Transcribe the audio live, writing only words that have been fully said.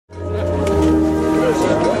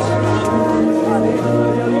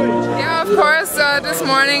this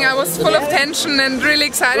morning. I was full of tension and really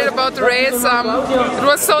excited about the race. It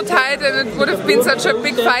was so tight and it would have been such a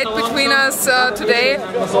big fight between us today.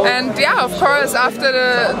 And yeah, of course, after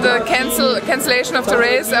the cancellation of the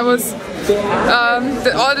race, I was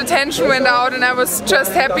all the tension went out and I was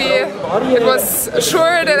just happy. It was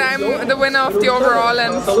sure that I'm the winner of the overall,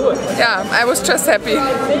 and yeah, I was just happy.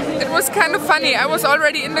 It was kind of funny. I was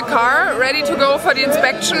already in the car ready to go for the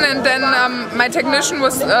inspection, and then my technician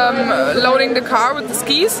was loading the car with the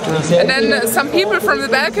skis, and then some people from the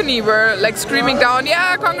balcony were like screaming down,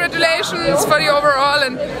 "Yeah, congratulations for the overall,"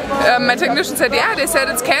 and my technician said, "Yeah, they said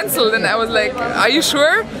it's cancelled," and I was like, "Are you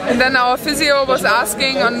sure?" And then our physio was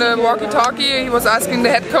asking on the walkie-talkie, he was asking the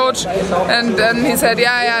head coach, and then he said,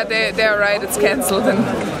 "Yeah, they're right, it's cancelled." And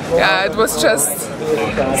yeah, it was just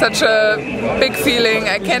such a big feeling,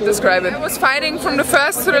 I can't describe it. I was fighting from the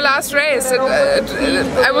first to the last race.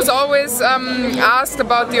 I was always asked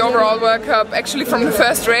about the overall World Cup actually from the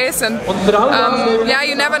first race, and yeah,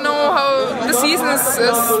 you never know how the season is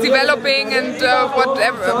developing and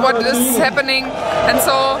what is happening, and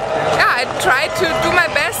so yeah, I tried to do my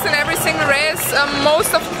best in every single race.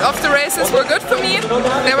 Most of the races were good for me.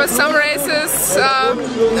 There were some races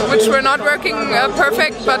which were not working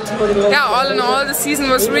perfect, but yeah, all in all the season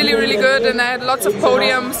was really, really good, and I had lots of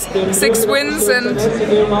podiums, 6 wins, and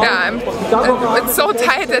yeah, it's so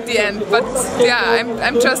tight at the end, but yeah,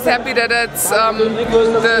 I'm just happy that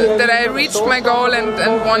that I reached my goal and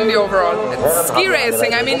won the overall. It's ski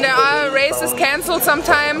racing. I mean, there are races cancelled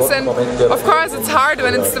sometimes, and of course it's hard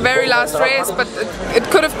when it's the very last race, but it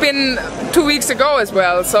could have been 2 weeks ago as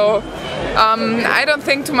well, so I don't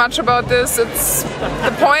think too much about this. It's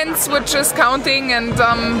the points which is counting, and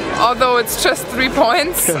although it's just 3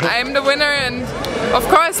 points, I'm the winner, and of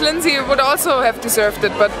course Lindsey would also have deserved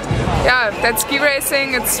it, but yeah, that's ski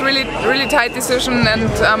racing. It's really tight decision, and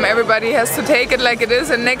everybody has to take it like it is,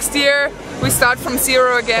 and next year we start from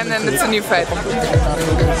zero again and it's a new fight.